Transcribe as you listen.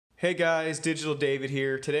Hey guys, Digital David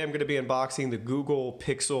here. Today I'm going to be unboxing the Google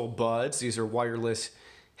Pixel Buds. These are wireless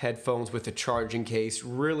headphones with a charging case.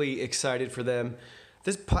 Really excited for them.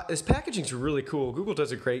 This packaging is really cool. Google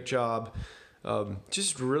does a great job.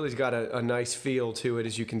 Just really got a nice feel to it,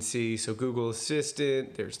 as you can see. So Google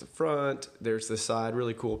Assistant, there's the front, there's the side.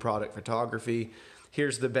 Really cool product photography.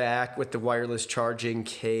 Here's the back with the wireless charging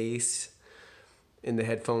case. And the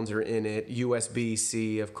headphones are in it.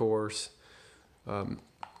 USB-C, of course.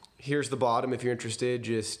 Here's the bottom if you're interested,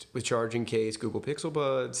 just with charging case, Google Pixel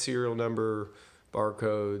Buds, serial number,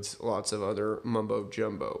 barcodes, lots of other mumbo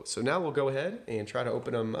jumbo. So now we'll go ahead and try to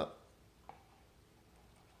open them up.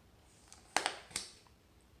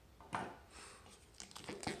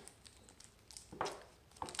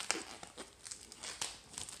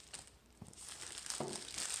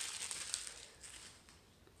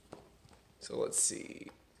 So let's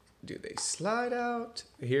see, do they slide out?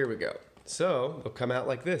 Here we go. So they'll come out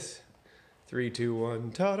like this. 3, 2,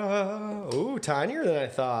 1, ta-da! Ooh, tinier than I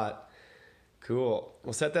thought. Cool.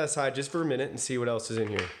 We'll set that aside just for a minute and see what else is in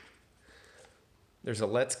here. There's a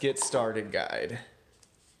Let's Get Started guide.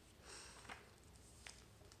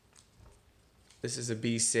 This is a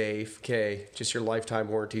Be Safe. Okay, just your lifetime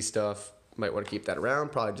warranty stuff. Might want to keep that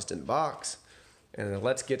around, probably just in the box. And a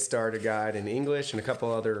Let's Get Started guide in English and a couple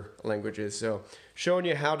other languages. So showing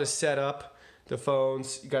you how to set up the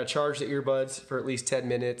phones. You got to charge the earbuds for at least 10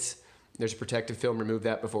 minutes. There's a protective film. Remove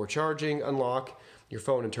that before charging. Unlock your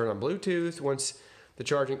phone and turn on Bluetooth. Once the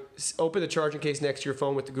charging, open the charging case next to your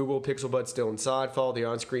phone with the Google Pixel Buds still inside. Follow the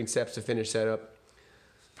on-screen steps to finish setup.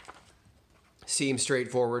 Seems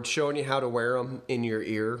straightforward. Showing you how to wear them in your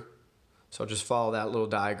ear. So just follow that little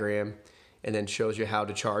diagram, and then shows you how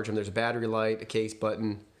to charge them. There's a battery light, a case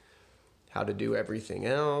button, how to do everything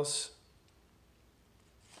else.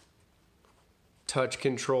 Touch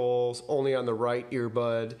controls, only on the right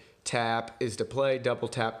earbud. Tap is to play, double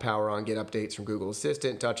tap, power on, get updates from Google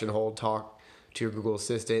Assistant. Touch and hold, talk to your Google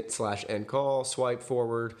Assistant / end call. Swipe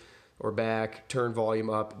forward or back, turn volume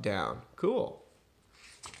up, down. Cool.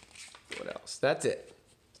 What else? That's it.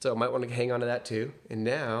 So might want to hang on to that too. And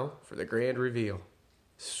now for the grand reveal.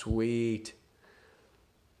 Sweet.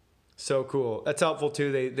 So cool. That's helpful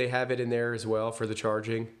too. They have it in there as well for the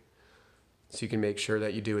charging. So you can make sure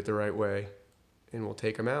that you do it the right way. And we'll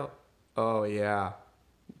take them out. Oh yeah,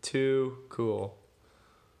 too cool.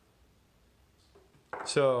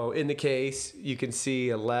 So in the case, you can see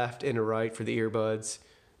a left and a right for the earbuds.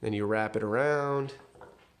 Then you wrap it around.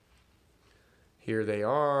 Here they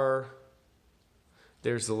are.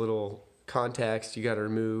 There's the little contacts you got to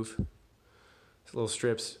remove. Little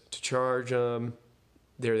strips to charge them.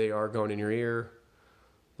 There they are going in your ear.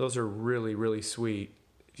 Those are really, really sweet.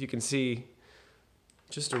 If you can see,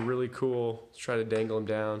 just a really cool, let's try to dangle them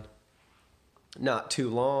down. Not too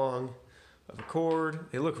long of a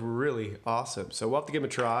cord. They look really awesome. So we'll have to give them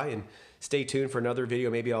a try and stay tuned for another video.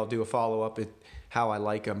 Maybe I'll do a follow-up at how I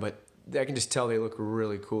like them, but I can just tell they look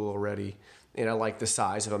really cool already. And I like the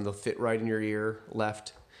size of them. They'll fit right in your ear,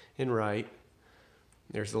 left and right.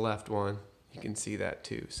 There's the left one. You can see that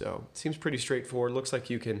too. So it seems pretty straightforward. Looks like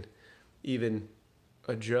you can even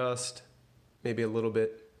adjust maybe a little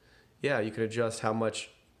bit. Yeah, you can adjust how much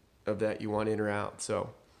of that you want in or out.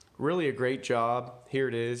 So really a great job. Here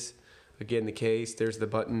it is. Again, the case. There's the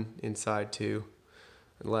button inside too,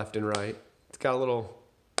 and left and right. It's got a little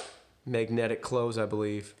magnetic close, I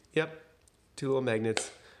believe. Yep, 2 little magnets.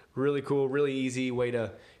 Really cool, really easy way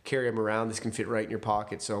to carry them around. This can fit right in your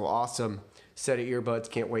pocket. So awesome set of earbuds.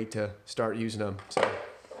 Can't wait to start using them. So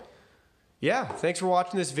yeah, thanks for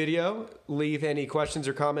watching this video. Leave any questions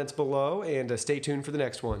or comments below, and stay tuned for the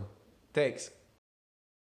next one. Thanks.